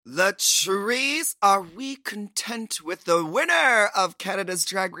Latrice, are we content with the winner of Canada's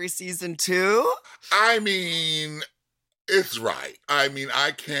Drag Race Season 2? I mean, it's right. I mean, I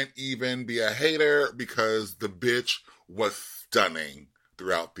can't even be a hater because the bitch was stunning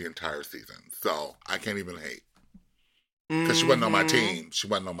throughout the entire season. So I can't even hate. Because she wasn't on my team. She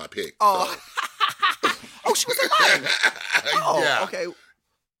wasn't on my pick. Oh, so. Oh, she was on mine. Oh, yeah. Okay.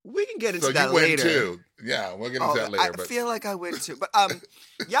 We can get into So that you win later. too. Yeah, we'll get into that later. I feel like I win too. But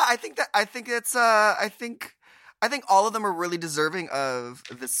yeah, I think all of them are really deserving of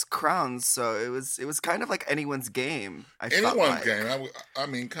this crown. So it was kind of like anyone's game. Anyone's game. I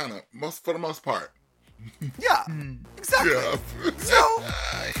mean, kind of for the most part. Yeah, exactly. Yeah. So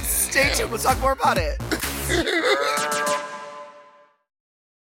stay tuned. We'll talk more about it.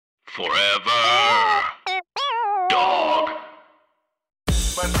 Forever. Dog.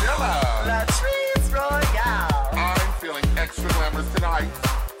 Vanilla. Latrice Royale. I'm feeling extra glamorous tonight.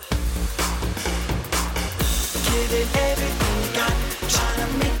 Give it everything you got. Try to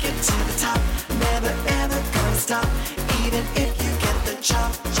make it to the top. Never ever gonna stop. Even if you get the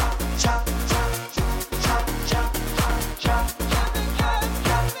chop, chop, chop, chop, chop, chop, chop, chop.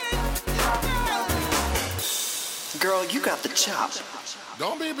 Girl, you got the chop.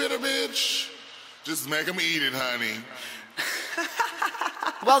 Don't be bitter, bitch. Just make them eat it, honey.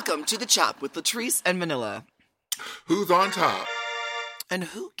 Welcome to The Chop with Latrice and Manila. Who's on top? And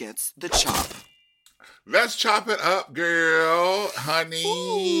who gets the chop? Let's chop it up, girl, honey.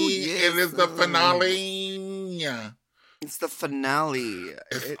 Ooh, yes. It is the finale. It's the finale.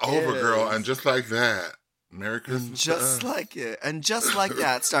 It's over, girl. And just like that, Merry Christmas. Just like it. And just like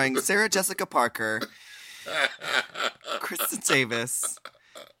that, starring Sarah Jessica Parker, Kristen Davis,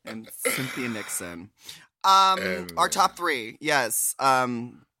 and Cynthia Nixon. Our top three, yes.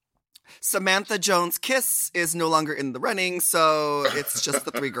 Samantha Jones' Kiss is no longer in the running, so it's just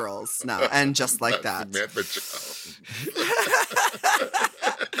the three girls now, and just like that. Samantha Jones.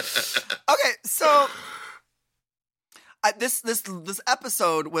 Okay, so this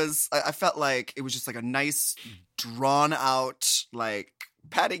episode was, I felt like it was just like a nice, drawn out, like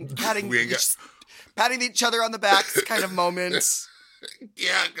patting each other on the backs kind of moment.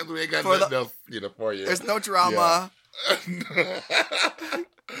 Yeah, because we ain't got nothing else, for you. There's no drama. Yeah.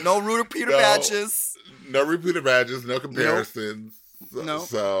 No repeater badges. No repeater badges, no comparisons. Nope.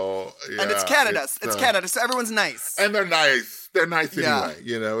 So, yeah. And it's Canada. It's Canada, so everyone's nice. And they're nice. They're nice anyway.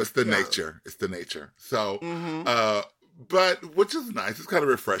 Yeah. It's the nature. It's the nature. So, but which is nice. It's kind of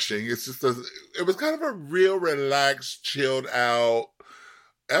refreshing. It's just it was kind of a real relaxed, chilled out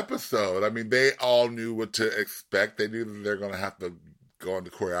episode. I mean, they all knew what to expect. They knew that they're going to have to go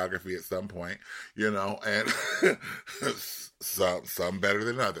into choreography at some point, and some better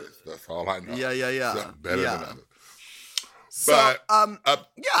than others. That's all I know. Yeah. Some better than others. So,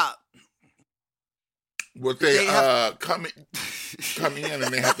 but yeah. Well, they come in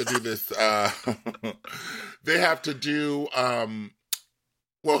and they have to do this. They have to do.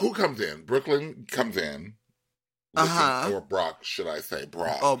 Well, who comes in? Brooklyn comes in. Or Brock, should I say?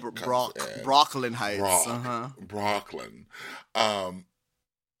 Brock. Oh, Brooklyn Heights. Brooklyn.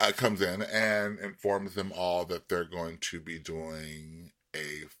 Comes in and informs them all that they're going to be doing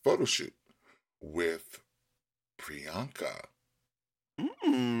a photo shoot with Priyanka.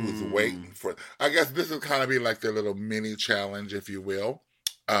 Who's waiting for... I guess this is kind of be like their little mini challenge, if you will.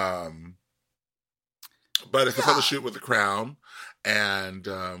 But it's a photo shoot with the crown. And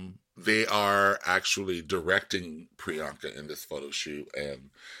they are actually directing Priyanka in this photo shoot.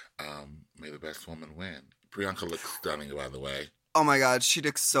 And may the best woman win. Priyanka looks stunning, by the way. Oh my God, she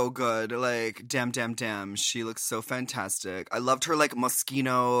looks so good. Like, damn. She looks so fantastic. I loved her, like,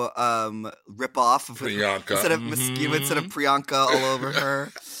 Moschino ripoff of Priyanka. Instead of Moschino, instead of Priyanka all over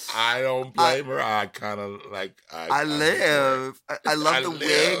her. I don't blame her. I kind of like... I love the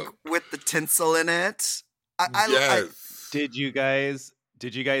wig with the tinsel in it. Did you guys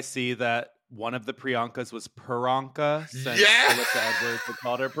see that one of the Priyankas was Paranka? Since yes! Alyssa Edwards had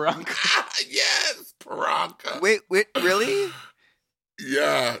called her Paranka. Yes, Paranka. Wait, really?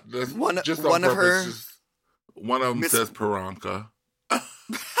 Yeah, one of them says Paranka. That's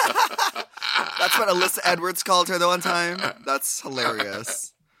what Alyssa Edwards called her the one time. That's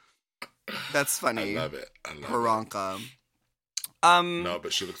hilarious. That's funny. I love it. Paranka. No,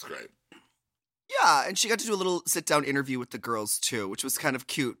 but she looks great. Yeah, and she got to do a little sit-down interview with the girls, too, which was kind of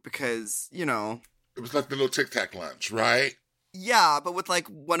cute because, It was like the little Tic Tac lunch, right? Yeah, but with, like,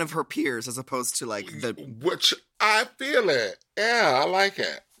 one of her peers as opposed to, like, Which, I feel it. Yeah, I like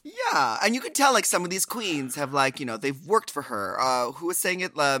it. Yeah, and you can tell like some of these queens have like they've worked for her. Who was saying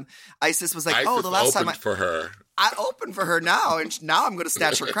it? Isis was like, Isis "Oh, the last time for her, I opened for her now, and now I'm going to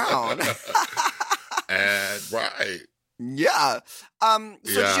snatch her crown." and right, yeah. So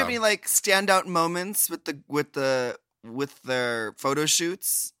did you yeah. have any like standout moments with their photo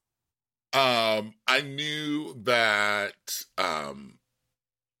shoots? I knew that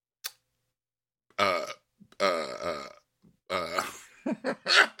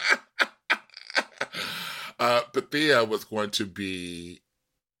Bethia was going to be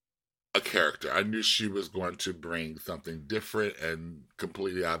a character. I knew she was going to bring something different and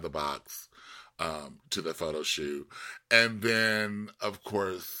completely out of the box to the photo shoot. And then, of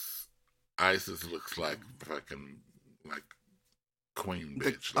course, Isis looks like fucking like queen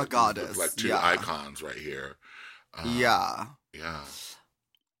bitch. A goddess. Like two icons right here. Yeah.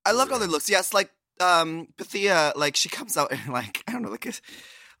 I loved all their looks. Yes, like Bethia, like she comes out in like I don't know,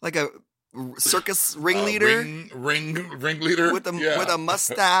 like a circus ringleader, ringleader with a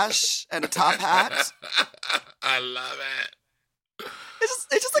mustache and a top hat. I love it. It's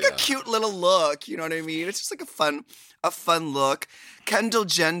just like a cute little look. You know what I mean? It's just like a fun look. Kendall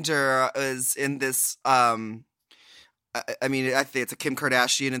Jenner is in this. I mean, I think it's a Kim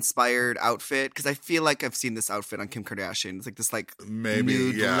Kardashian inspired outfit because I feel like I've seen this outfit on Kim Kardashian. It's like this like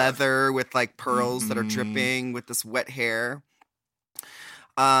nude leather with like pearls that are dripping with this wet hair.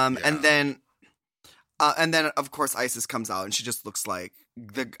 And then of course Isis comes out and she just looks like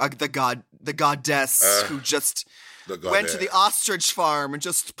the goddess who just went to the ostrich farm and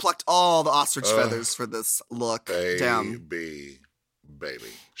just plucked all the ostrich feathers for this look. Baby,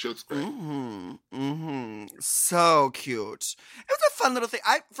 she looks great. So cute. It was a fun little thing.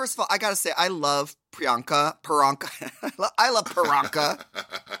 First of all, I gotta say, I love Priyanka. I love Priyanka.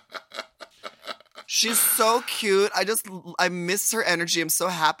 She's so cute. I miss her energy. I'm so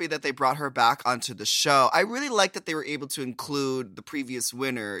happy that they brought her back onto the show. I really like that they were able to include the previous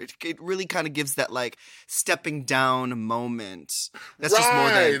winner. It really kind of gives that like stepping down moment. That's just more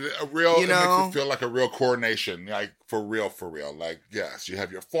than a real. It makes it feel like a real coronation, like for real. Like yes, you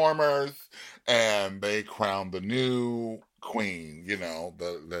have your formers, and they crown the new queen.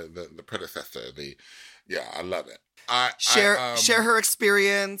 The predecessor. I love it. Share her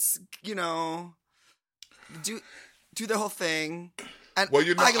experience. Do the whole thing. And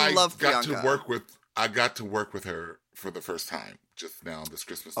I love Priyanka. I got to work with her for the first time just now this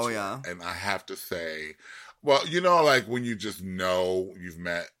Christmas tour. Yeah. And I have to say, well, like when you just know you've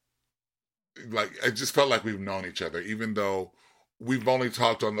met, like it just felt like we've known each other, even though we've only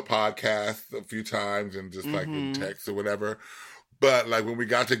talked on the podcast a few times and just like in text or whatever. But like when we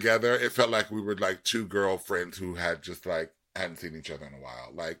got together, it felt like we were like two girlfriends who had just like hadn't seen each other in a while.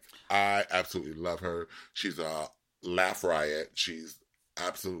 Like I absolutely love her. She's a laugh riot. She's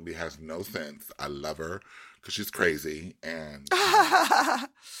absolutely has no sense. I love her because she's crazy and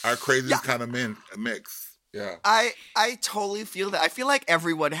our crazy kind of mix. Yeah, I totally feel that. I feel like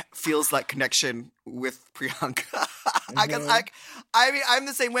everyone feels that connection with Priyanka. I mean, I'm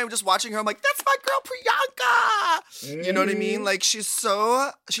the same way. I'm just watching her. I'm like, that's my girl Priyanka. You know what I mean? Like she's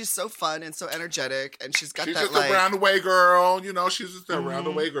so fun and so energetic, and she's just like, a roundaway girl. She's just a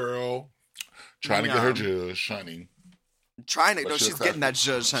roundaway girl trying to get her zhuzh, honey. She's getting that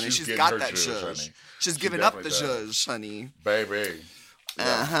zhuzh, honey. She's got that zhuzh. She's giving up the zhuzh, honey. Baby.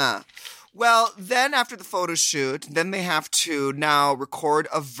 Yeah. Well, then after the photo shoot, then they have to now record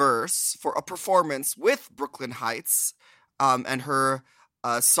a verse for a performance with Brooklyn Heights, and her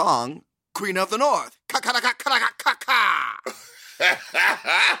song "Queen of the North." Is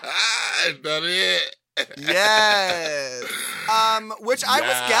that it? Yes. Which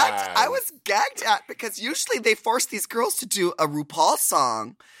I was gagged at because usually they force these girls to do a RuPaul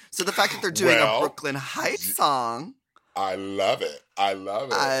song. So the fact that they're doing a Brooklyn Heights song. I love it.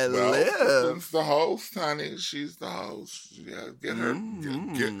 Brooklyn's the host, honey. She's the host. Yeah, get her.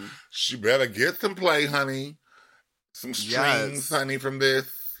 She better get some play, honey. Some strings, honey, from this.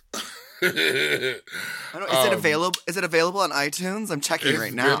 Is it available? Is it available on iTunes? I'm checking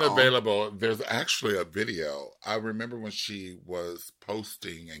right now. It's been available. There's actually a video. I remember when she was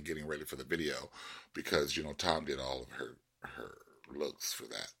posting and getting ready for the video because Tom did all of her looks for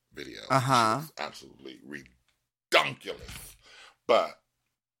that video. She was absolutely redonkulous. But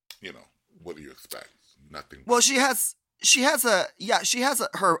what do you expect? Nothing. Well, she has the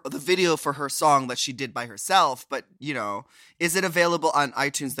video for her song that she did by herself, but is it available on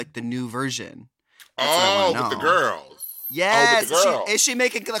iTunes like the new version? With the girls. Yes. With the girls. Is she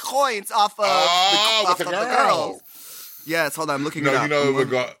making the coins off of the girls? Yes, hold on, I'm looking it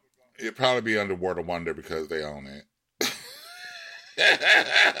up. It'd probably be Underwater Wonder because they own it.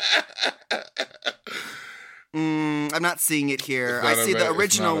 I'm not seeing it here. I see the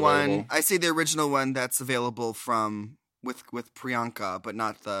original one. I see the original one that's available from with Priyanka, but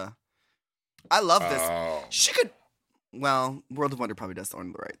not the. I love this. Oh. She could. Well, World of Wonder probably does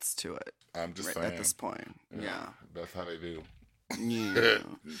own the rights to it. I'm just right saying. At this point. Yeah. That's how they do. Yeah.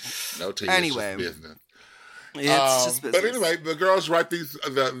 No tea. Anyway. It's just business. It's just business. But anyway, the girls write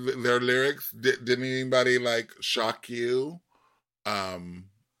their lyrics. Didn't anybody like shock you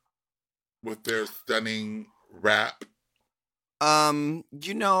with their stunning rap?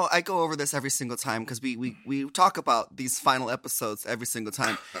 I go over this every single time because we talk about these final episodes every single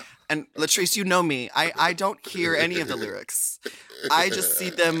time. And Latrice, you know me. I don't hear any of the lyrics. I just see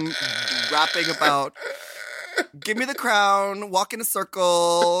them rapping about give me the crown, walk in a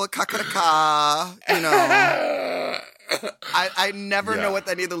circle, ka-ka-ka, I never know what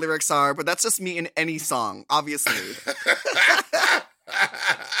any of the lyrics are, but that's just me in any song, obviously.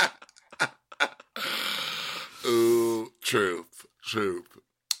 Ooh, truth.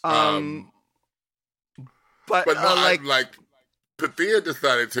 But no, Pathia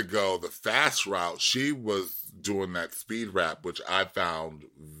decided to go the fast route. She was doing that speed rap, which I found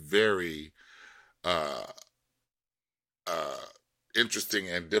very interesting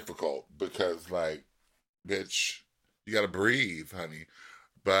and difficult because, bitch, you gotta breathe, honey.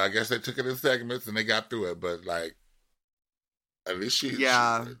 But I guess they took it in segments and they got through it. But at least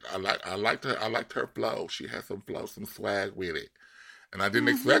I liked her. I liked her flow. She had some flow, some swag with it, and I didn't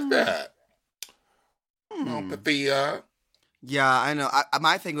expect that. Oh, Pathia. Yeah, I know.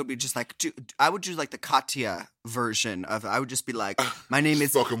 My thing would be just I would do the Katya version of it. I would just be like, my name is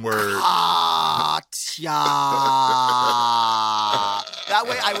spoken word. Katya. That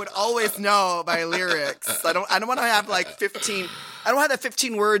way I would always know my lyrics. I don't want to have 15. I don't have that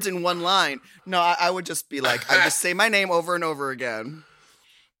 15 words in one line. No, I would just be I just say my name over and over again.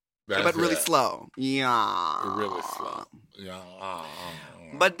 But really slow. Yeah. Really slow. Yeah.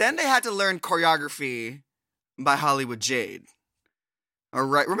 But then they had to learn choreography by Hollywood Jade. All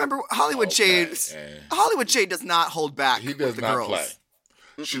right. Remember Hollywood Jade? Hollywood Jade does not hold back. He does with the not girls. play.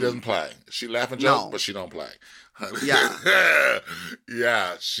 She doesn't play. She laugh and joke, but she don't play. Yeah.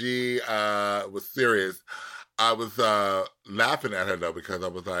 Yeah. She was serious. I was laughing at her though because I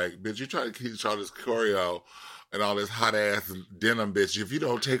was like, bitch, you try to teach all this choreo and all this hot ass denim, bitch. If you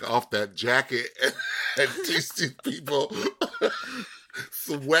don't take off that jacket and teach these people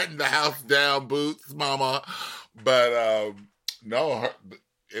sweating the house down, boots, mama. But no,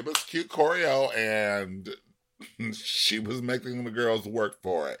 it was cute choreo, and she was making the girls work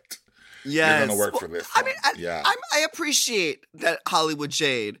for it. Yes, you're gonna work for this. I mean, I appreciate that Hollywood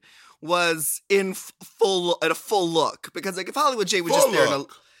Jade was in a full look because if Hollywood Jade was just there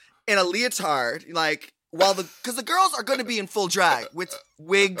in a leotard, because the girls are going to be in full drag with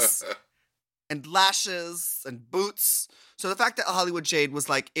wigs and lashes and boots. So the fact that Hollywood Jade was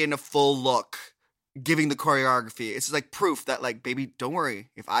in a full look, giving the choreography, it's just proof that baby, don't worry.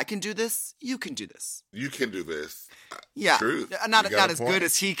 If I can do this, you can do this. You can do this. Yeah, Truth. Not as good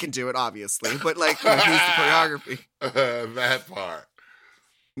as he can do it, obviously, but he's the choreography. That part.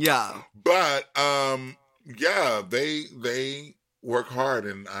 Yeah, but yeah, they work hard,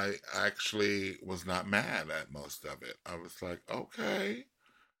 and I actually was not mad at most of it. I was like, okay.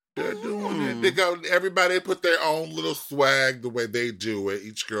 They're doing it. They got everybody put their own little swag the way they do it.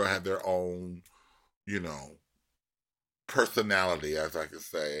 Each girl had their own, personality, as I could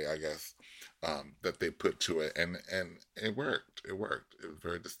say, I guess, that they put to it, and it worked. It worked. It was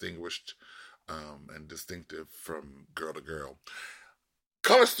very distinguished and distinctive from girl to girl.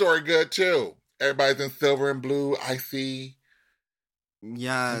 Color story good too. Everybody's in silver and blue, icy.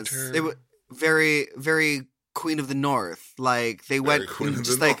 Yes, it was very, very Queen of the North. They went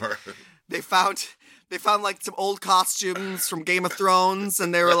just they found some old costumes from Game of Thrones,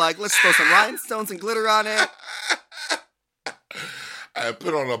 and they were like, let's throw some rhinestones and glitter on it. I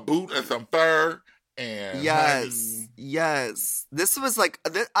put on a boot and some fur, and yes. This was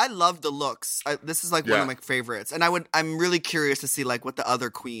I love the looks. This is one of my favorites, and I'm really curious to see what the other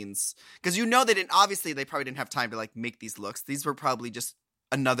queens, because they probably didn't have time to make these looks. These were probably just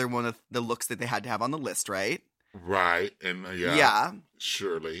another one of the looks that they had to have on the list, right? Right, and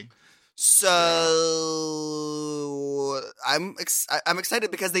surely. So I'm excited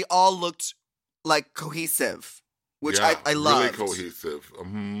because they all looked cohesive, which I loved. Really cohesive.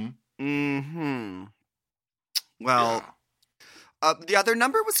 Well, the other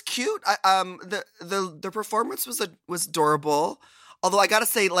number was cute. The performance was adorable. Although I gotta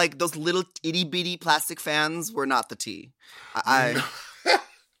say, those little itty bitty plastic fans were not the tea.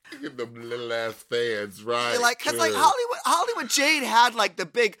 Get them little ass fans, right? Like, because like Hollywood Jade had like the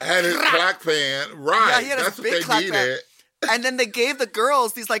big had his clack fan, right? Yeah, he had That's his what big they clack needed. fan. And then they gave the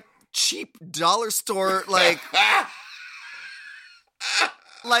girls these like cheap dollar store like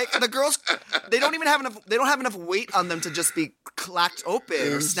like the girls they don't have enough weight on them to just be clacked open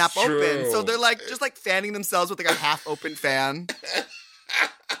or It's snap true. open. So they're like just like fanning themselves with like a half open fan.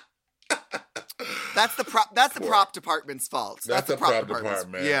 That's the prop department's fault. That's the the prop department's-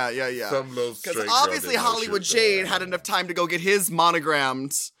 department. Yeah. Some little Because straight girl obviously didn't know Hollywood she was Jade going had on. enough time to go get his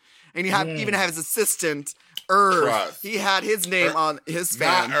monogrammed, and he even have his assistant Irv. Trust. He had his name on his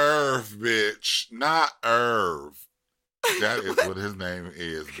fan. Not Irv, bitch. Not Irv. That is what his name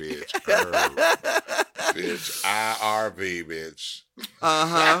is, bitch. Irv. Bitch. IRV, bitch.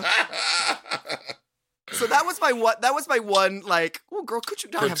 So that was my one. That was my one. Like, oh, girl, could you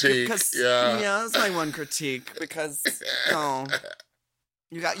not Critique, have? Because yeah. that's my one critique. Because no,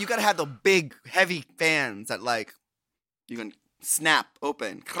 you got to have the big, heavy fans that like you can snap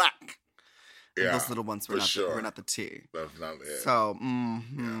open, crack. And Yeah, those little ones were for not. sure. Were not the tea. That's not it. So,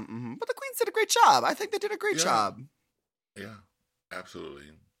 but the queens did a great job. I think they did a great Yeah. job. Yeah, absolutely.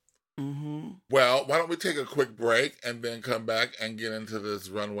 Mm-hmm. Well, why don't we take a quick break and then come back and get into this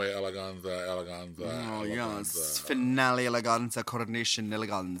runway eleganza. Oh yes, finale eleganza, coronation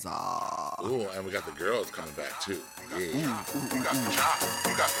eleganza. Ooh, and we got the girls coming back too. Yeah. You got the chop.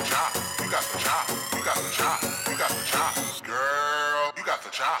 You got the chop. You got the chop. You got the chop. You got the chop. Girl, you got the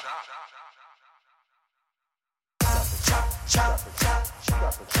chop.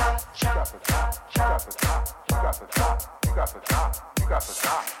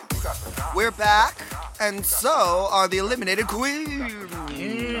 We're back, and so are the eliminated queens.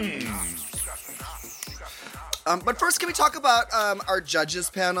 But first, can we talk about our judges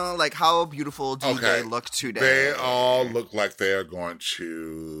panel? Like, how beautiful do they look today? They all look like they are going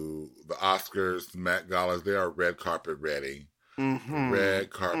to the Oscars, the Met Galas. They are red carpet ready. Mm-hmm. Red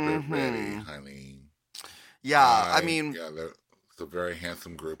carpet ready, honey. Yeah, I mean... Yeah, it's a very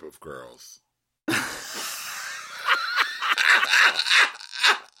handsome group of girls.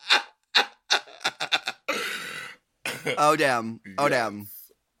 Oh, damn. Oh, Yes. damn.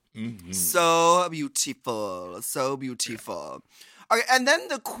 Mm-hmm. So beautiful. So beautiful. Okay, and then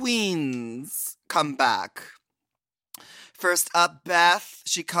the queens come back. First up, Beth.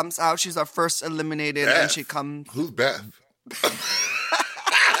 She comes out. She's our first eliminated. Beth? And she comes... Who's Beth?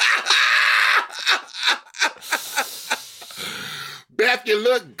 Beth, you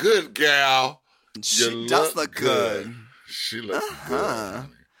look good, gal. She does look good. She looks good. honey.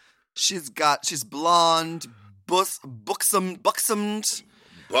 She's blonde, buxomed, Buxomed.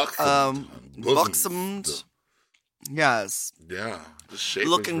 buxomed. Yes. Yeah, the shape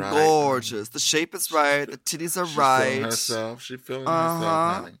Looking is right. gorgeous. The shape is right. The titties are She's right. feeling herself. She's feeling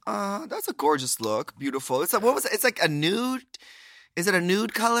herself, honey. That's a gorgeous look. Beautiful. It's like, what was it? It's like a nude. Is it a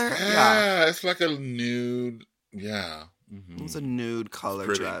nude color? Yeah, it's like a nude. Yeah. It was a nude color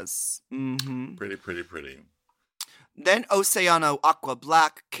pretty. dress. Mm-hmm. Pretty. Then Oceano Aqua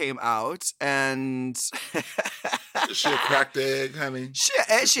Black came out, and Is she a cracked egg, honey? she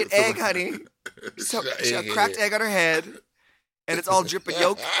had egg, honey. So, she had a cracked egg on her head, and it's all dripping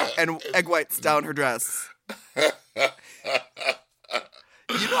yolk and egg whites down her dress. You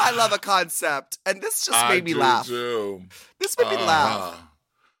know I love a concept, and this just made me laugh. Too. This made me laugh.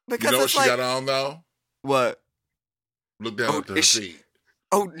 Because You know what it's she like, got on, though? what? Look down at her is she- feet.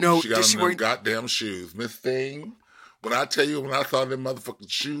 Oh, no. She got Is on she them wearing... goddamn shoes. Miss Thing, when I tell you, when I saw them motherfucking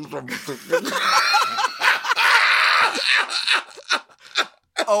shoes,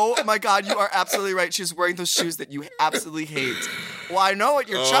 Oh, my God. You are absolutely right. She's wearing those shoes that you absolutely hate. Well, I know what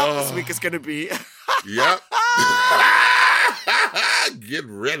your chop this week is going to be. Yep. Get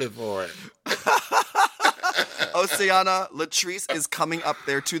ready for it. Oceana Latrice is coming up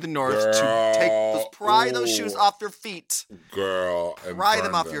there to the north to Girl, pry those shoes off their feet. Girl. And Pry burn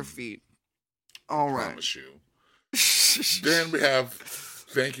them off your feet. All right. Promise you. Then we have,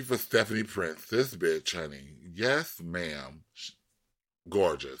 thank you for Stephanie Prince. This bitch, honey. Yes, ma'am.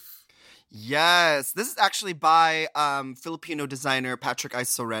 Gorgeous. Yes, this is actually by Filipino designer Patrick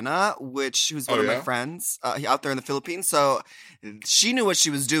Isorena, who's one of my friends out there in the Philippines. So she knew what she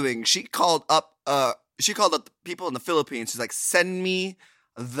was doing. She called up the people in the Philippines. She's like, "Send me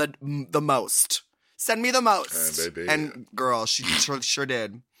the most. Send me the most." And they did. And girl, she sure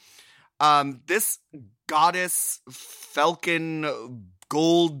did. This goddess falcon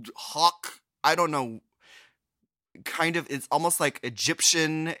gold hawk. I don't know. Kind of, it's almost like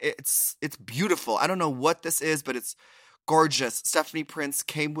Egyptian. It's beautiful. I don't know what this is, but it's gorgeous. Stephanie Prince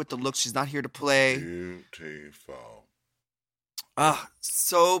came with the look. She's not here to play. Beautiful. Ah,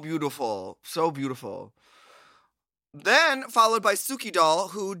 so beautiful. So beautiful. Then followed by Suki Doll,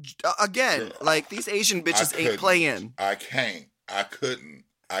 who again, like these Asian bitches ain't playing. I can't. I couldn't.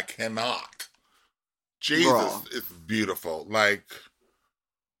 I cannot. Jesus Girl. is beautiful. Like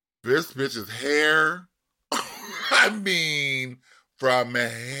this bitch's hair. I mean, from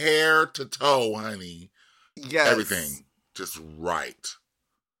hair to toe, honey. Yes. Everything just right.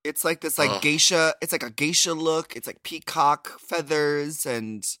 It's like this geisha, it's like a geisha look. It's like peacock feathers,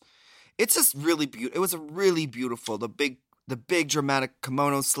 and it's just really beautiful. It was a really beautiful. The big dramatic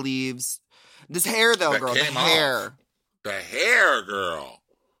kimono sleeves. This hair though, girl, the hair. Off. The hair, girl.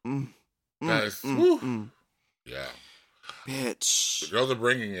 Yeah. Bitch. The girls are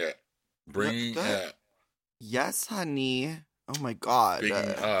bringing it. Bringing it. Yes, honey. Oh my God.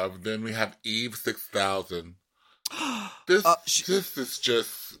 Speaking of, then we have Eve 6000. This is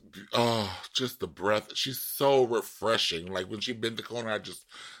just the breath. She's so refreshing. Like when she bent the corner, I just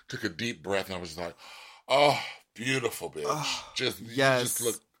took a deep breath and I was like, oh, beautiful bitch. You just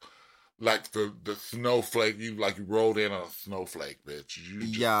look like the snowflake. You rolled in on a snowflake, bitch.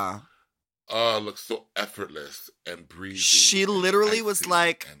 Looks so effortless and breezy. She literally was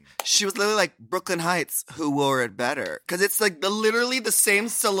like Brooklyn Heights, who wore it better? Because it's like literally the same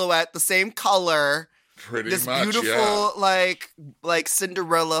silhouette, the same color. Pretty this much, beautiful like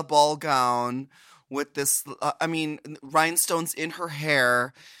Cinderella ball gown with this rhinestones in her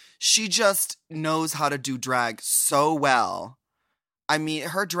hair. She just knows how to do drag so well. I mean,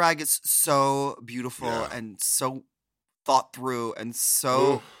 her drag is so beautiful and so thought through, and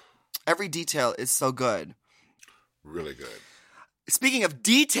so every detail is so good. Really good. Speaking of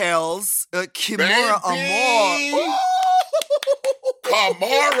details, Kimura Amor.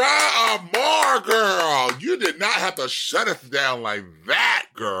 Kimura Amor, girl. You did not have to shut us down like that,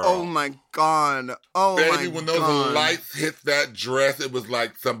 girl. Oh my God. Oh baby, my God. When those lights hit that dress, it was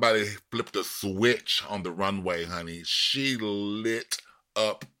like somebody flipped a switch on the runway, honey. She lit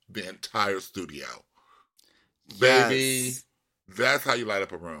up the entire studio. Yes. Baby, that's how you light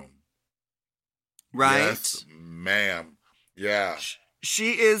up a room. Right? Yes, ma'am. Yeah.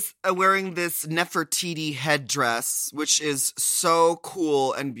 She is wearing this Nefertiti headdress, which is so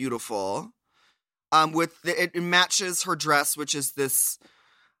cool and beautiful. It matches her dress, which is this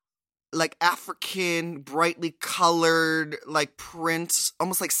like African, brightly colored, like print,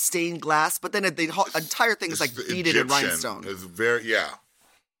 almost like stained glass. But then the whole entire thing is like beaded in rhinestone. It's very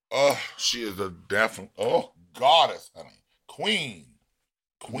Oh, she is a definite goddess, honey, queen.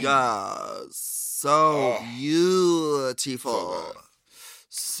 Yes, so beautiful.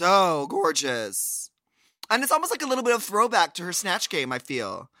 So gorgeous. And it's almost like a little bit of throwback to her Snatch Game, I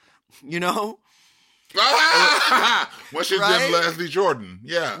feel. You know? When she did Leslie Jordan.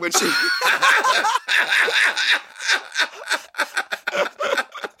 Yeah. When she...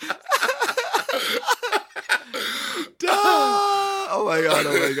 Oh my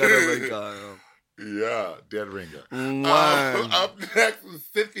God. Yeah, dead ringer. Wow. Up next is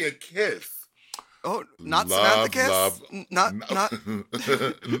Cynthia Kiss. Oh, not Samantha Kiss?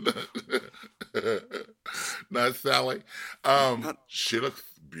 Not Sally. She looks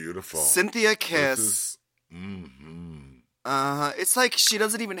beautiful. Cynthia Kiss. It's like she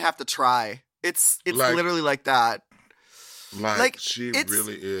doesn't even have to try. It's like, literally like that. Like she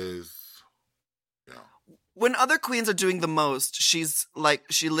really is. Yeah. When other queens are doing the most, she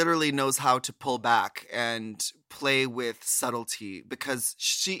literally knows how to pull back and play with subtlety, because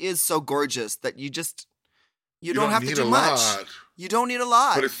she is so gorgeous that you don't have to do much. You don't need a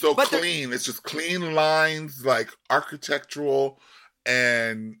lot. But it's so clean. It's just clean lines, like architectural,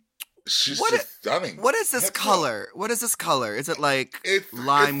 and she's just stunning. What is this color? What is this color? Is it like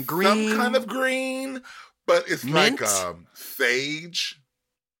lime green? Some kind of green, but it's mint? like sage.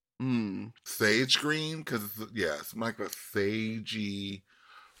 Sage green, because it's like a sagey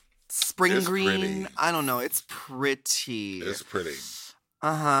spring green. Pretty. I don't know. It's pretty. It's pretty.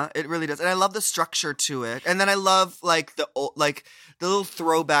 It really does, and I love the structure to it. And then I love like the little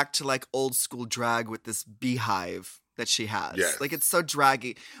throwback to like old school drag with this beehive that she has. Yes. Like it's so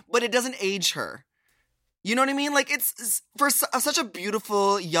draggy, but it doesn't age her. You know what I mean? Like it's for such a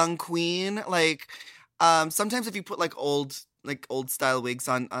beautiful young queen. Like sometimes if you put like old style wigs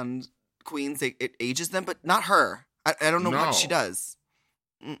on queens, it ages them, but not her. I don't know what she does.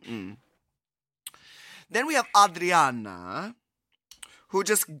 Then we have Adriana, who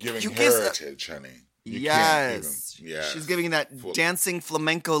just giving heritage, honey. Yes. She's giving that dancing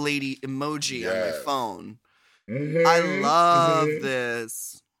flamenco lady emoji on my phone. Mm-hmm. I love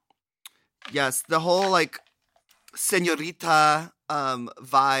this. Yes, the whole like señorita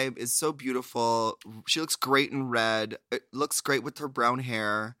vibe is so beautiful. She looks great in red. It looks great with her brown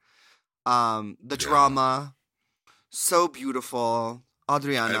hair. The drama, so beautiful.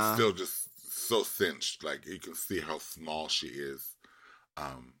 Adriana. And still just so cinched. Like, you can see how small she is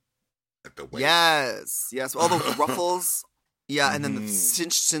at the waist. Yes. All the ruffles. Yeah, and then the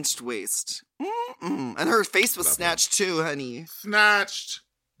cinched waist. Mm-mm. And her face was snatched too, honey. Snatched.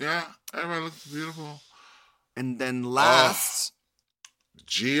 Yeah, everybody looks beautiful. And then last...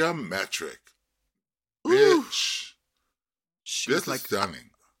 geometric. Ooh. Bitch. This is stunning.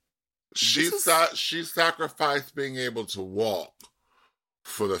 She sacrificed being able to walk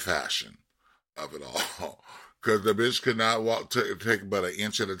for the fashion of it all. Because the bitch could not walk, take about an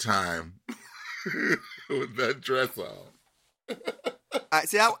inch at a time with that dress on.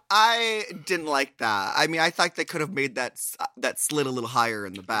 I didn't like that. I mean, I thought they could have made that slit a little higher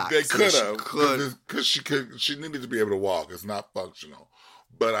in the back. They could have, because she needed to be able to walk. It's not functional,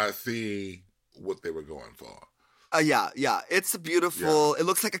 but I see what they were going for. Yeah, it's beautiful. Yeah. It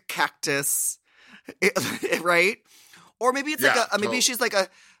looks like a cactus, right? Or maybe it's maybe she's like a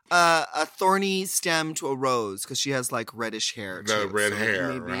thorny stem to a rose because she has like reddish hair. The red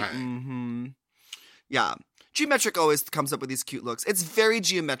hair, right? Mm-hmm. Yeah. Geometric always comes up with these cute looks. It's very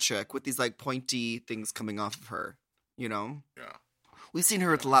geometric with these like pointy things coming off of her, you know? Yeah. We've seen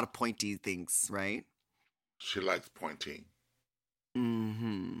her with a lot of pointy things, right? She likes pointing.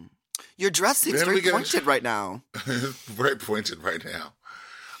 Mm-hmm. Your dress seems very pointed right now. It's very pointed right now.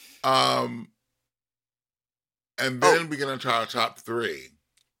 And then we get into our top three.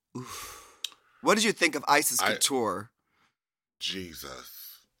 Oof. What did you think of Isis Couture? Jesus.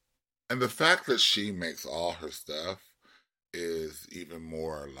 And the fact that she makes all her stuff is even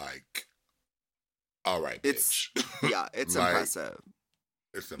more like, all right, bitch. It's like, impressive.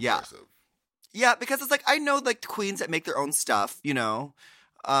 It's impressive. Yeah, because it's like, I know like the queens that make their own stuff, you know,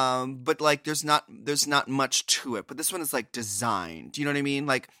 but like there's not much to it. But this one is like designed. You know what I mean?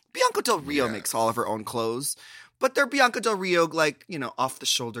 Like Bianca Del Rio makes all of her own clothes, but they're Bianca Del Rio, like, you know, off the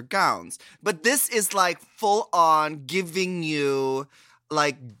shoulder gowns. But this is like full on giving you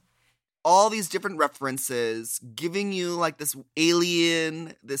like all these different references, giving you like this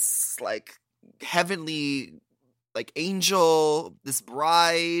alien, this like heavenly like angel, this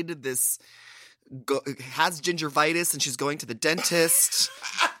bride, this has gingivitis and she's going to the dentist.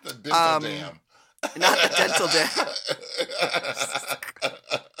 The dental dam. Not the dental dam.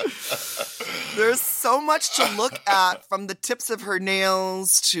 There's so much to look at, from the tips of her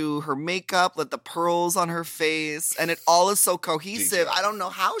nails to her makeup, like the pearls on her face, and it all is so cohesive. I don't know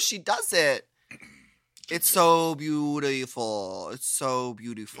how she does it. It's so beautiful. It's so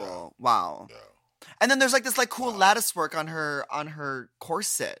beautiful. Yeah. Wow. Yeah. And then there's like this like cool lattice work on her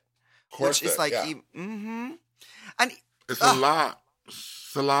corset, which is like and it's a lot.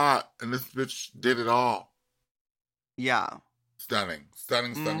 It's a lot, and this bitch did it all. Yeah. Stunning.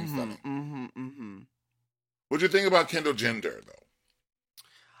 What do you think about Kendall Jenner,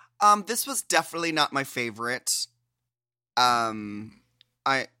 though? This was definitely not my favorite. No,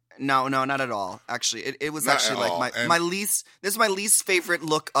 not at all. Actually, it was actually like my least. This is my least favorite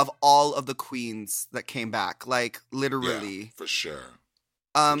look of all of the queens that came back. Like literally, yeah, for sure.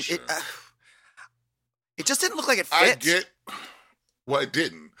 It just didn't look like it fit. It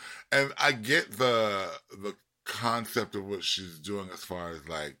didn't, and I get the concept of what she's doing as far as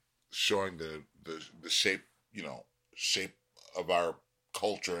like showing the shape, you know, shape of our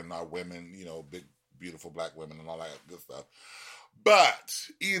culture and our women, you know, big beautiful black women and all that good stuff. But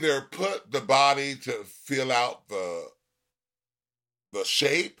either put the body to fill out the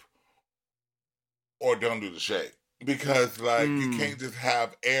shape, or don't do the shape, because like you can't just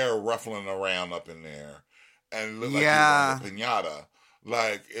have air ruffling around up in there and look like you're on a piñata.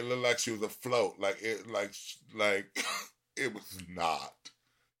 Like, it looked like she was afloat. Like, it was not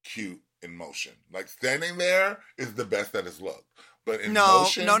cute in motion. Like, standing there is the best that it's looked. But in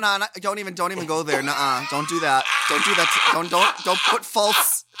motion... No, don't even go there. Nuh-uh. Don't do that. Don't do that. Don't put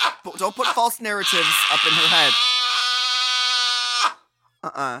false narratives up in her head.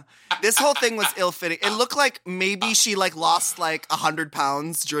 This whole thing was ill-fitting. It looked like maybe she like lost like 100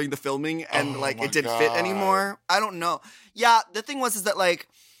 pounds during the filming and like it didn't fit anymore. I don't know. Yeah, the thing was is that like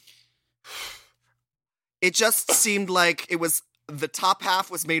it just seemed like it was the top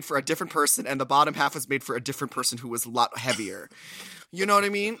half was made for a different person and the bottom half was made for a different person who was a lot heavier. You know what I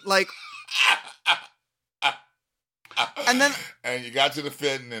mean? Like, and you got to the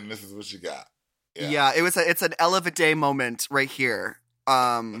fitting and this is what you got. Yeah, it's an Ella Day moment right here.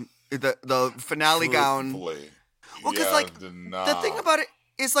 The finale gown. Well, because like the thing about it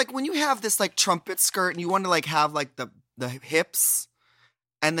is like when you have this like trumpet skirt and you want to like have like the hips,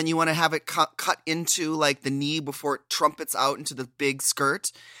 and then you want to have it cut into like the knee before it trumpets out into the big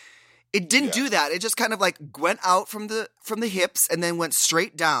skirt. It didn't do that. It just kind of like went out from the hips and then went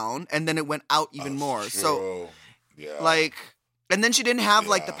straight down, and then it went out even more. True. So yeah, like, and then she didn't have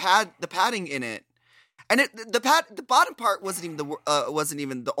like the padding in it. And the bottom part wasn't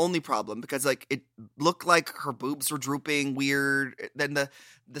even the only problem, because like it looked like her boobs were drooping weird. Then the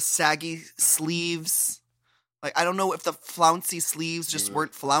saggy sleeves, like I don't know if the flouncy sleeves just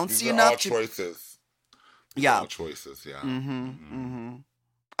weren't flouncy enough. All choices. Yeah, all choices. Yeah. And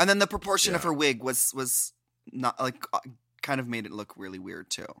then the proportion of her wig was not like kind of made it look really weird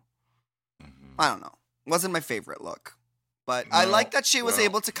too. I don't know. Wasn't my favorite look. But I like that she was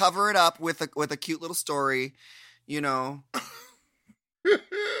able to cover it up with a cute little story, you know.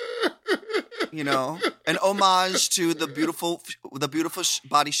 You know, an homage to the beautiful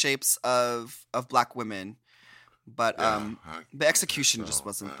body shapes of Black women. But the execution just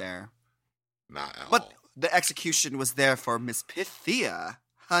wasn't there. Not at but all. The execution was there for Miss Pythia,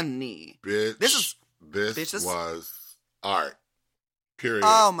 honey. Bitch, this was art. Period.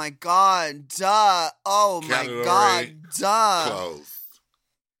 Oh my God, duh. Oh my God, duh. Closed.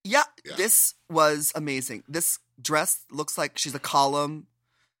 Yeah, this was amazing. This dress looks like she's a column.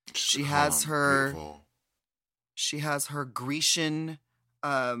 She has her Grecian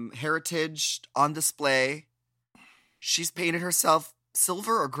heritage on display. She's painted herself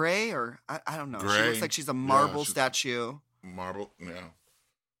silver or gray, or I don't know. Gray. She looks like she's a marble statue. Marble, yeah.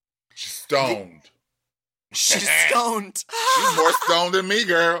 She's stoned. She's stoned. She's more stoned than me,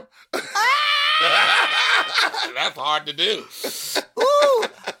 girl. That's hard to do. Ooh,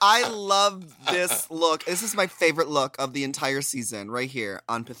 I love this look. This is my favorite look of the entire season, right here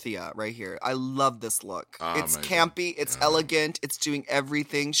on Pythia, right here. I love this look. It's campy, it's elegant, it's doing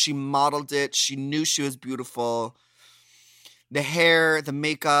everything. She modeled it. She knew she was beautiful. The hair, the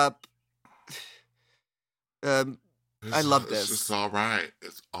makeup. I love this. It's all right.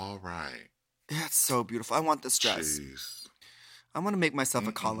 It's all right. That's so beautiful. I want this dress. Jeez. I want to make myself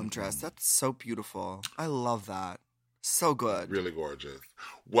a column dress. That's so beautiful. I love that. So good. Really gorgeous.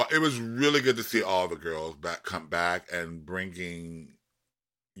 Well, it was really good to see all the girls come back and bringing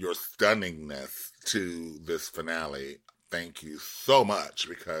your stunningness to this finale. Thank you so much,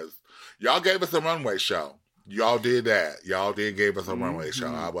 because y'all gave us a runway show. Y'all did that. Y'all give us a runway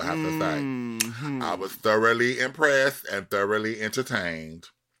show, I will have to say. I was thoroughly impressed and thoroughly entertained.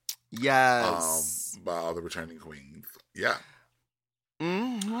 Yes. By all the returning queens. Yeah.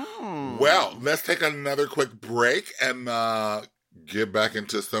 Mm-hmm. Well, let's take another quick break and get back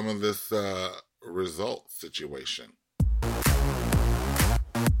into some of this result situation.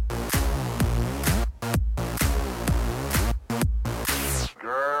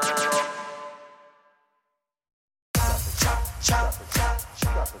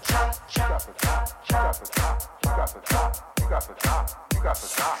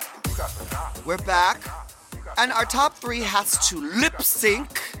 We're back, and our top three has to lip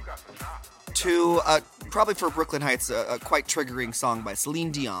sync to probably for Brooklyn Heights a quite triggering song by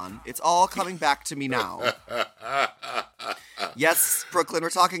Celine Dion. It's all coming back to me now. Yes, Brooklyn, we're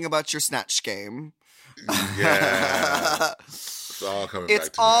talking about your snatch game. Yeah. It's all coming back to me.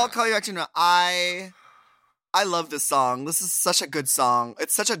 It's all coming back to me now. I love this song. This is such a good song.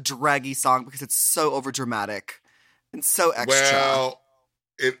 It's such a draggy song because it's so overdramatic and so extra. Well,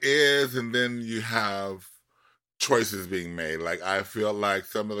 it is, and then you have choices being made. Like, I feel like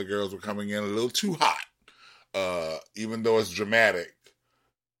some of the girls were coming in a little too hot. Even though it's dramatic,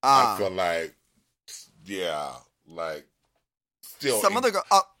 I feel like, still. Some of the girls,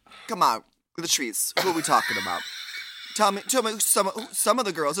 come on, the trees. Who are we talking about? Tell me some of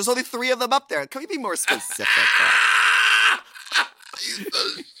the girls. There's only 3 of them up there. Can we be more specific? You're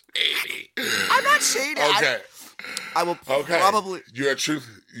so shady. I'm not shady. Okay. I will probably. You're a truth.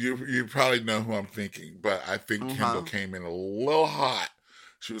 You probably know who I'm thinking, but I think Kendall came in a little hot.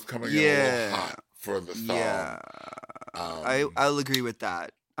 She was coming in a little hot for the song. Yeah. I'll agree with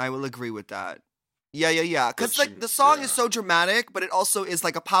that. I will agree with that. Yeah. Because like the song is so dramatic, but it also is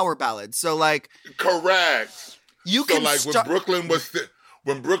like a power ballad. So like, correct. You so can like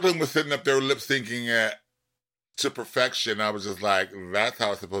when Brooklyn was sitting up there lip syncing to perfection, I was just like, that's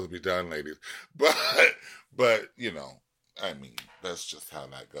how it's supposed to be done, ladies. But you know, I mean, that's just how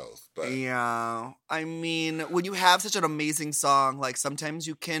that goes. But yeah, I mean, when you have such an amazing song, like sometimes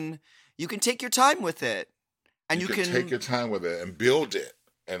you can take your time with it, and you can take your time with it and build it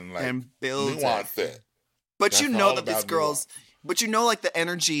and nuance it. But That's you know all that these about girls, But you know, like, the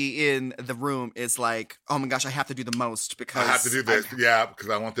energy in the room is like, oh my gosh, I have to do the most because... I have to do this, because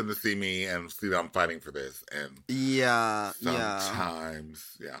I want them to see me and see that I'm fighting for this. And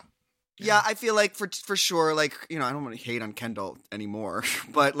sometimes, Yeah, I feel like for sure, like, I don't want to hate on Kendall anymore,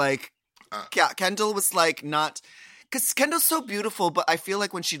 but, like, Kendall was, like, not... Because Kendall's so beautiful, but I feel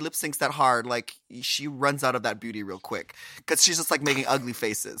like when she lip syncs that hard, like, she runs out of that beauty real quick. Because she's just, like, making ugly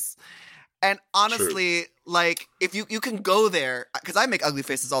faces. And honestly, like, if you can go there, because I make ugly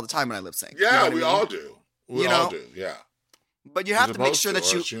faces all the time when I lip sync. Yeah, we all do. We all do, yeah. But you have to make sure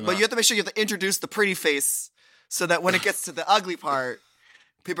that you have to introduce the pretty face so that when it gets to the ugly part,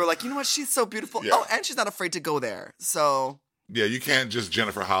 people are like, you know what, she's so beautiful. Yeah. Oh, and she's not afraid to go there. So... Yeah, you can't just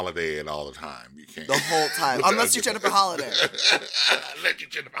Jennifer Holiday it all the time. You can't. The whole time. Unless you're Jennifer Holiday. Unless you're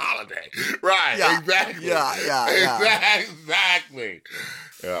Jennifer Holiday. Right, yeah. Exactly. Yeah. Exactly.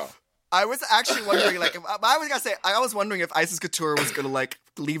 Yeah. I was actually wondering, like, I was wondering if Isis Couture was going to, like,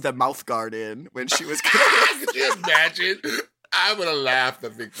 leave that mouth guard in when she was going to... Could you imagine? I would have laughed, I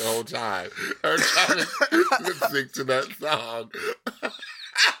think, the whole time. Her trying to sing to that song.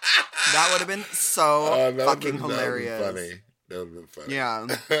 That would have been so fucking hilarious. That would have been funny. That would have been funny. Yeah.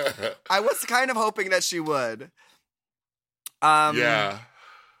 I was kind of hoping that she would. Yeah.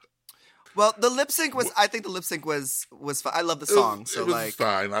 Well, the lip sync was, I think the lip sync was fun. I love the song. It was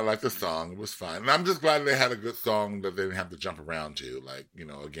fine. I like the song. It was fine. And I'm just glad they had a good song that they didn't have to jump around to. Like,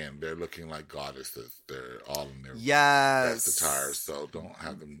 again, they're looking like goddesses. They're all in their best attire. So don't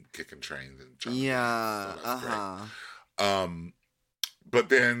have them kicking trains and jumping. Yeah. So that's great. But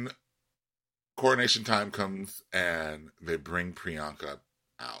then coronation time comes and they bring Priyanka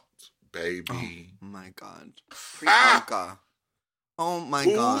out. Baby. Oh my God. Priyanka. Oh my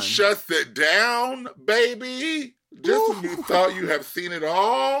God. Who shuts it down, baby? Just when you thought you have seen it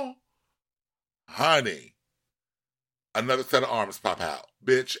all? Honey. Another set of arms pop out.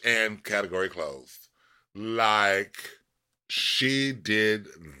 Bitch, and category closed. Like, she did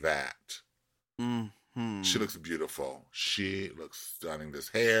that. Mm-hmm. She looks beautiful. She looks stunning. This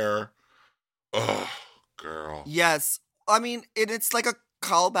hair. Oh, girl. Yes. I mean, it's like a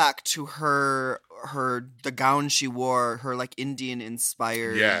callback to the gown she wore, her like Indian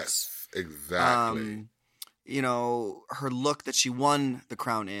inspired. Yes, exactly. Her look that she won the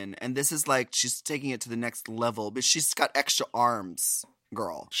crown in. And this is like, she's taking it to the next level, but she's got extra arms,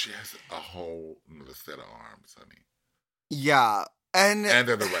 girl. She has a whole other set of arms, honey. Yeah. And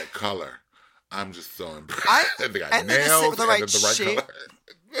they're the right color. I'm just so impressed. They got nails the right shape. Color.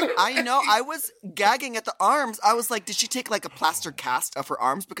 I know. I was gagging at the arms. I was like, did she take like a plaster cast of her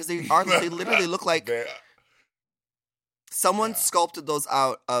arms? Because they literally look like someone sculpted those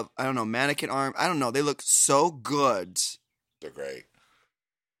out of, I don't know, mannequin arm. I don't know. They look so good. They're great.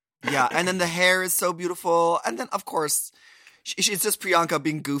 Yeah. And then the hair is so beautiful. And then, of course, it's just Priyanka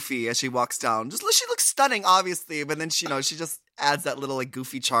being goofy as she walks down. She looks stunning, obviously. But then, she just adds that little like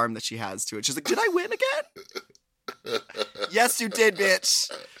goofy charm that she has to it. She's like, did I win again? Yes, you did,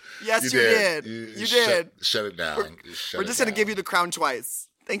 bitch. Yes, you did. You did. Shut it down. We're just going to give you the crown twice.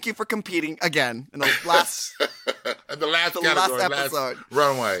 Thank you for competing again in the last, last episode.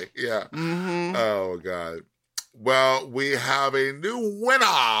 Runway. Yeah. Mm-hmm. Oh, God. Well, we have a new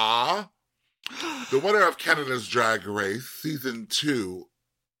winner. The winner of Canada's Drag Race Season 2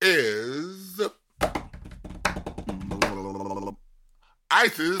 is...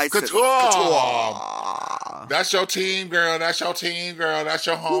 Isis Couture. That's your team, girl. That's your team, girl. That's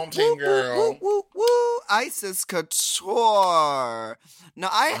your home team, girl. Woo. Isis Couture. Now,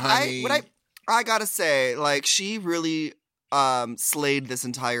 I gotta say, like, she really slayed this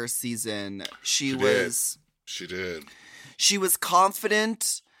entire season. She did. She was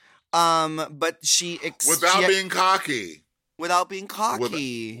confident, but without being cocky. Without being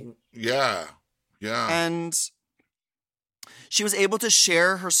cocky. Yeah. And she was able to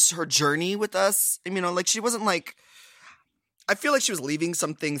share her journey with us. I mean, like, she wasn't like, I feel like she was leaving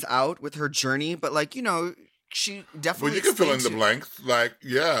some things out with her journey, but like, she definitely. Well, you can fill in the blanks. Like,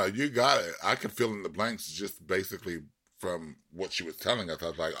 yeah, you got it. I could fill in the blanks just basically from what she was telling us. I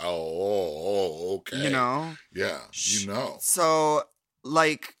was like, oh, okay. Yeah, So,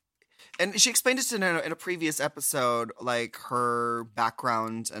 like, and she explained it in a previous episode, like her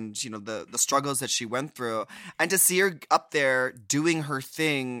background and, the struggles that she went through. And to see her up there doing her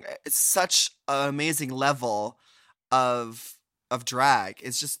thing, it's such an amazing level of drag.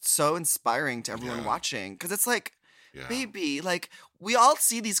 It's just so inspiring to everyone watching. Because it's like, baby, like, we all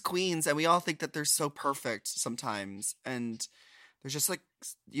see these queens and we all think that they're so perfect sometimes. And there's just like,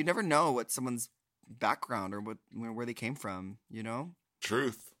 you never know what someone's background or where they came from,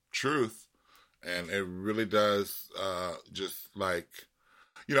 Truth. And it really does just like,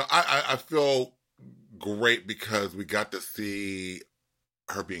 I feel great because we got to see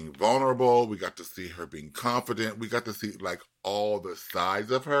her being vulnerable. We got to see her being confident. We got to see like all the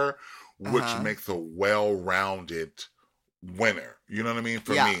sides of her, which makes a well-rounded winner. You know what I mean?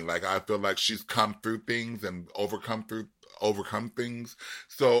 For me, like I feel like she's come through things and overcome things.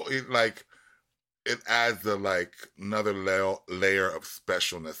 So it adds another layer of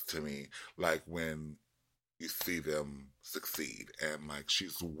specialness to me. Like when you see them succeed, and like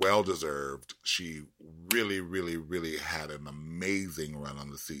she's well deserved. She really, really, really had an amazing run on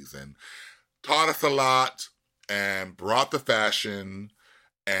the season. Taught us a lot and brought the fashion.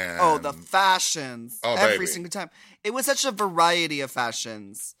 And the fashions every single time. It was such a variety of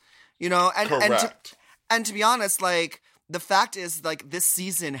fashions, and to be honest, like the fact is, like this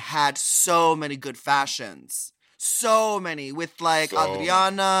season had so many good fashions. So many with like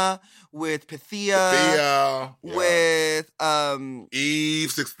Adriana, with Pythia, with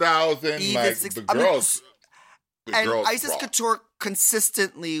Eve 6000, like the girls. And Isis Couture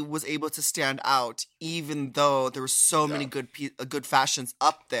consistently was able to stand out, even though there were so many good fashions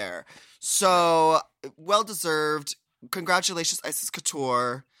up there. So well deserved. Congratulations, Isis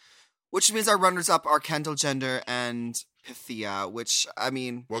Couture. Which means our runners up are Kendall Jenner and Pythia. Which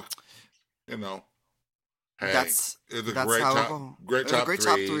well, hey, that's it's a great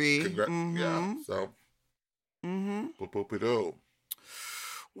top three. Yeah, so. Boop-boop-a-doo.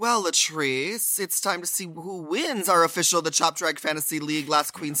 Well, Latrice, it's time to see who wins our official The Chop Drag Fantasy League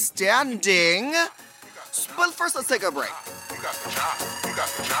Last Queen Standing. But first, let's take a break. You got the chop. You got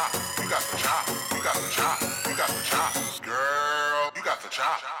the chop. You got the chop. You got the chop. You got the chop. Girl, you got the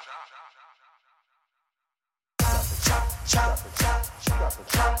chop.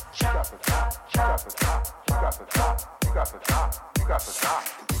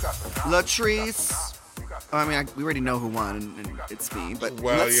 Latrice. We already know who won, and it's me. But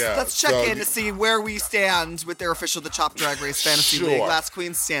let's check in to see where we stand with their official The Chop Drag Race Fantasy League Last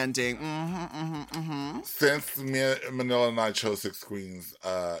Queen Standing. Since Manila and I chose 6 queens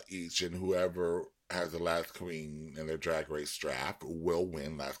each, and whoever has the last queen in their drag race draft will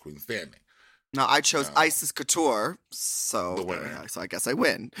win Last Queen Standing. Now, I chose Isis Couture, so I guess I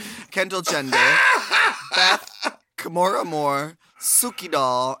win. Kendall Jenner, Beth, Kimora Moore, Suki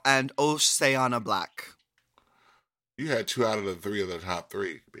Doll, and Oceana Black. You had 2 out of the 3 of the top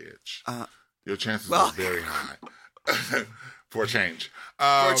 3, bitch. Your chances are very high. For a change.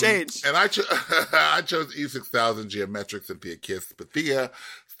 For a change. And I chose E6000, Geometrics, and Pia Kiss, Pythia,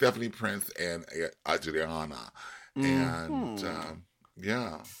 Stephanie Prince, and Adriana. And,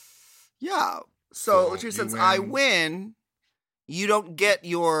 yeah. Yeah. So since I win, you don't get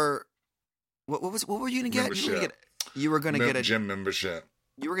your... What were you going to get? You were going to get a... Gym membership.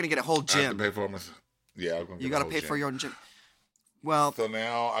 You were going to get a whole gym. I have to pay for myself. Yeah, I was gonna get you got to pay for your own gym. Well, so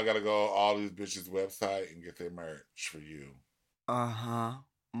now I got to go all these bitches' website and get their merch for you.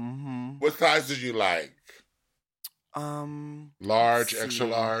 What size did you like? Large, extra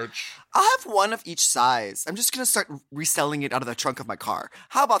large. I'll have one of each size. I'm just gonna start reselling it out of the trunk of my car.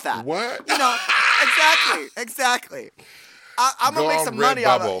 How about that? What? Exactly. I'm gonna make some money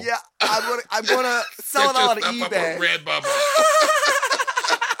out of it. Yeah, I'm gonna sell it out on eBay. Redbubble.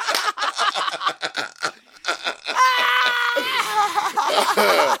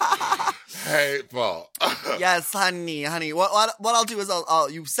 Hateful. Yes, honey. What I'll do is I'll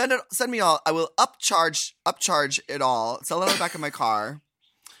you send me all. I will upcharge it all. Sell it on the back of my car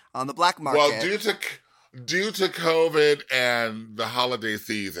on the black market. Well, due to COVID and the holiday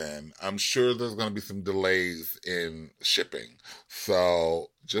season, I'm sure there's going to be some delays in shipping.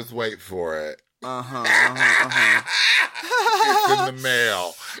 So just wait for it. It's in the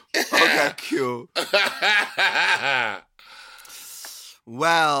mail. Okay, cute.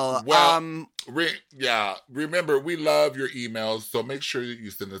 Well, remember, we love your emails, so make sure that you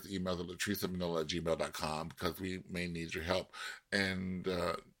send us emails at latricemanila@gmail.com because we may need your help. And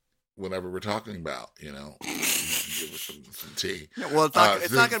whatever we're talking about, you can give us some tea. Yeah, well,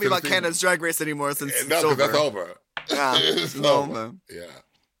 it's not going to be about Canada's Drag Race anymore since it's over. That's over. Yeah, it's over. Yeah.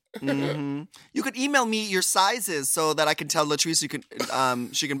 You could email me your sizes so that I can tell Latrice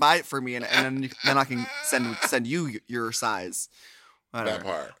she can buy it for me, and then I can send you your size. Whatever. That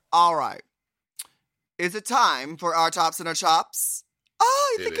part. All right. Is it time for our tops and our chops?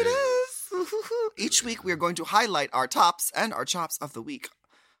 Oh, I think it is. Each week we are going to highlight our tops and our chops of the week,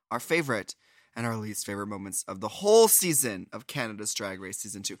 our favorite and our least favorite moments of the whole season of Canada's Drag Race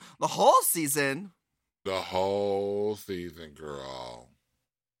Season 2. The whole season? The whole season, girl.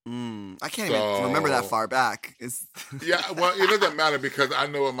 I can't even remember that far back. Yeah, well, it doesn't matter because I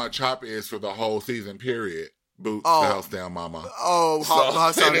know what my chop is for the whole season period. Boots, the house down, mama. Oh, the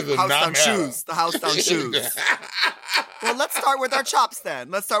house down shoes. The house down shoes. Yeah. Well, let's start with our chops then.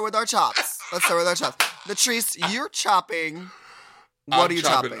 Latrice, you're chopping. What are you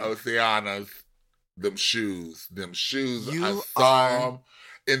chopping? Oceana's them shoes. You I saw them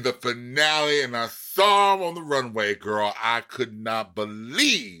in the finale, and I saw them on the runway, girl. I could not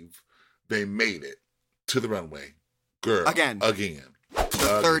believe they made it to the runway, girl. Again.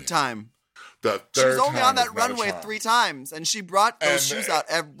 The third time. She was only on that runway 3 times, and she brought those shoes out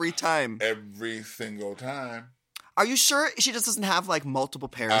every time. Every single time. Are you sure she just doesn't have like multiple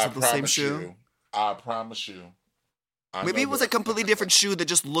pairs of the same shoe? I promise you. Maybe it was a completely different shoe that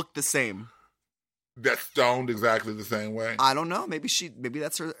just looked the same. That stoned exactly the same way. I don't know. Maybe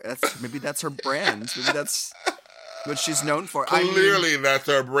that's her brand. Maybe that's what she's known for. Clearly, that's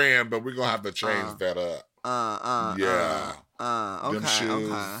her brand, but we're gonna have to change that up. Okay. Them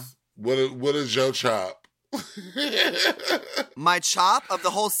shoes. Okay. What is your chop? My chop of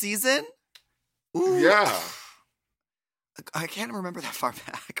the whole season? Ooh. Yeah. I can't remember that far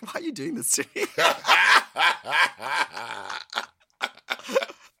back. Why are you doing this to me?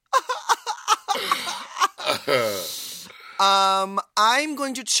 I'm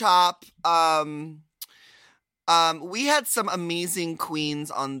going to chop. We had some amazing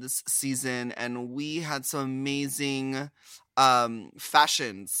queens on this season, and we had some amazing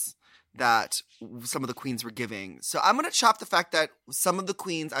fashions that some of the queens were giving. So I'm going to chop the fact that some of the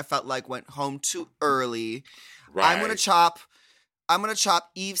queens I felt like went home too early. Right. I'm going to chop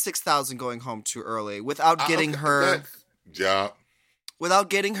Eve 6000 going home too early without getting her. Yeah. Without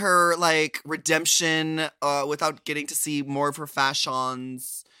getting her like redemption, without getting to see more of her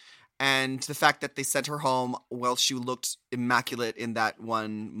fashions, and the fact that they sent her home while she looked immaculate in that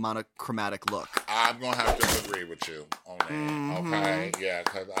one monochromatic look. I'm gonna have to agree with you on that. Okay, yeah,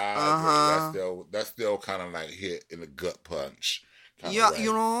 because I agree. That's still kind of like hit in the gut punch. Yeah,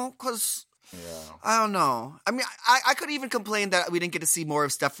 you know, because. Yeah. I don't know. I mean, I could even complain that we didn't get to see more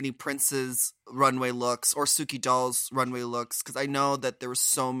of Stephanie Prince's runway looks or Suki Doll's runway looks, because I know that there were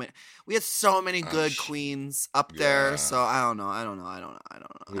we had so many good queens up there. So I don't know.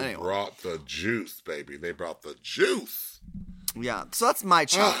 Who brought the juice, baby? They brought the juice. Yeah. So that's my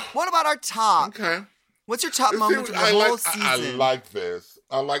chop. What about our top? Okay. What's your top moment of the whole season? I like this.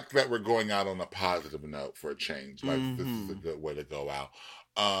 I like that we're going out on a positive note for a change. Like this is a good way to go out.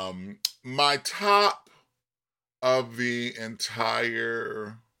 My top of the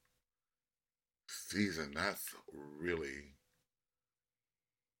entire season, that's really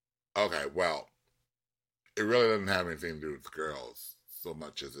okay. Well, it really doesn't have anything to do with girls so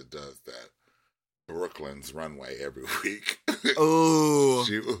much as it does that Brooklyn's runway every week. Oh,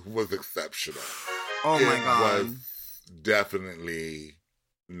 she was exceptional. Oh my God, was definitely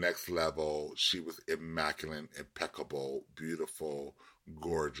next level. She was immaculate, impeccable, beautiful,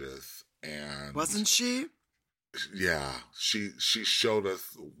 gorgeous, and wasn't she? Yeah, she showed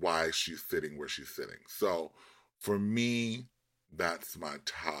us why she's sitting where she's sitting. So for me, that's my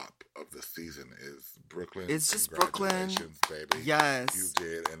top of the season is Brooklyn. It's just Brooklyn, baby. Yes, you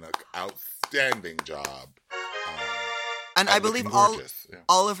did an outstanding job. And I believe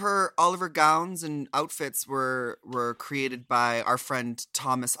all of her gowns and outfits were created by our friend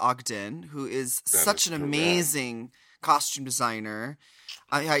Thomas Ogden, who is such an amazing costume designer.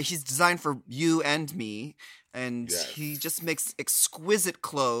 He's designed for you and me, and he just makes exquisite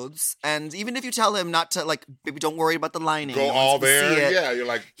clothes. And even if you tell him not to, like, baby, don't worry about the lining. Go all there. Yeah, you're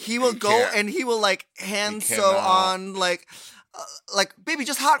like, he will go and he will like hand sew on like, baby,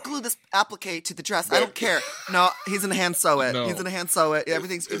 just hot glue this applique to the dress. I don't care. No, he's gonna hand sew it. No. He's gonna hand sew it.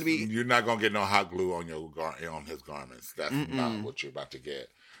 Everything's gonna be. You're not gonna get no hot glue on on his garments. That's not what you're about to get.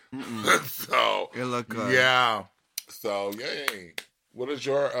 So you look good. Yeah. So yay. What is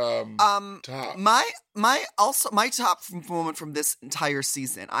your top? My top moment from this entire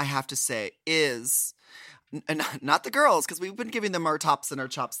season, I have to say, is not the girls, because we've been giving them our tops and our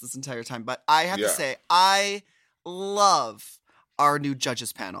chops this entire time. But I have to say, I love our new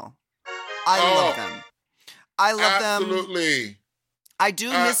judges panel. I love them. I love them. Absolutely. I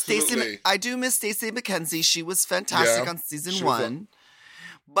do miss Stacey. I do miss Stacey McKenzie. She was fantastic on season 1.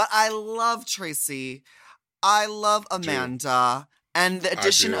 But I love Tracy. I love Amanda. And the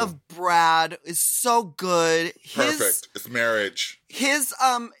addition of Brad is so good. Perfect. It's marriage. His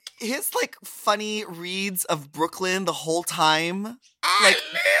like funny reads of Brooklyn the whole time.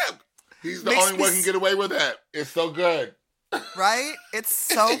 He's the only one who can get away with that. It's so good. Right? It's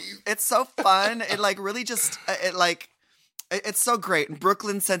so fun. It like really just It's so great. And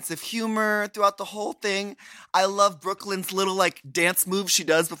Brooklyn's sense of humor throughout the whole thing. I love Brooklyn's little like dance move she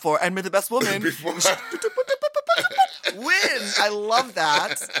does before "And May the Best Woman" win. I love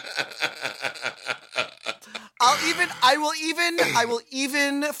that. I will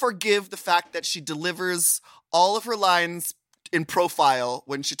even forgive the fact that she delivers all of her lines in profile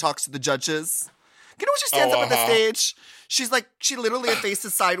when she talks to the judges. You know when she stands up on the stage? She's like, she literally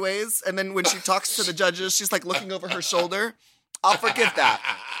faces sideways, and then when she talks to the judges, she's like looking over her shoulder. I'll forgive that.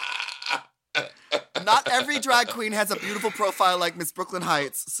 Not every drag queen has a beautiful profile like Miss Brooklyn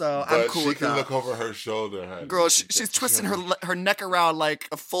Heights, so I'm cool with that. She can look over her shoulder. Honey. Girl, she's twisting her neck around like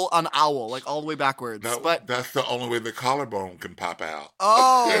a full-on owl, like all the way backwards. But that's the only way the collarbone can pop out.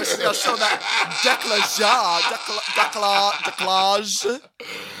 Oh, she's gonna show that décolletage.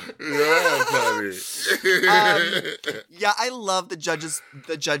 Yeah, honey. Yeah, I love the judges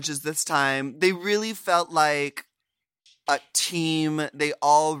this time. They really felt like a team. They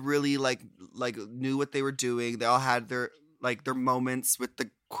all really like knew what they were doing. They all had their moments with the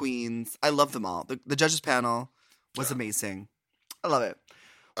queens. I love them all. The judges panel was amazing. I love it.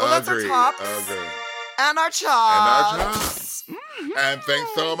 Well, that's our tops. And our chops. Mm-hmm. And thanks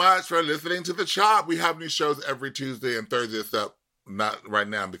so much for listening to The Chop. We have new shows every Tuesday and Thursday, except not right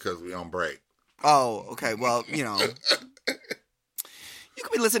now because we're on break. Oh, okay. Well, you know. You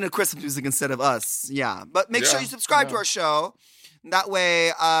could be listening to Christmas music instead of us. Yeah. But make sure you subscribe to our show. That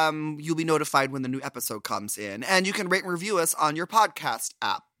way, you'll be notified when the new episode comes in. And you can rate and review us on your podcast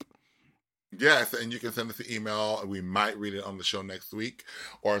app. Yes, and you can send us an email. We might read it on the show next week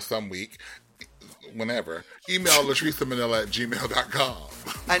or some week. Whenever. Email latricemanila@gmail.com.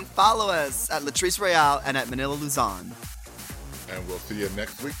 And follow us at Latrice Royale and at Manila Luzon. And we'll see you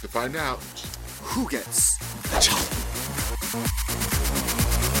next week to find out who gets the chop.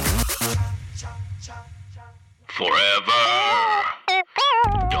 Forever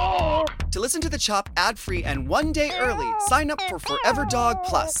Dog. To listen to The Chop ad-free and 1 day early, sign up for Forever Dog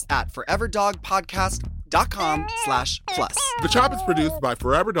Plus at foreverdogpodcast.com/plus. The Chop is produced by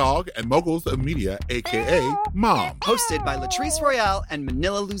Forever Dog and Moguls of Media, a.k.a. Mom. Hosted by Latrice Royale and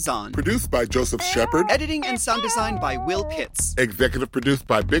Manila Luzon. Produced by Joseph Shepard. Editing and sound design by Will Pitts. Executive produced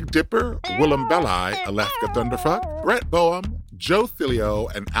by Big Dipper, Willem Belli, Alaska Thunderfuck, Brett Boehm, Joe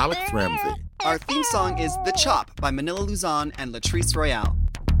Cilio, and Alex Ramsey. Our theme song is The Chop by Manila Luzon and Latrice Royale.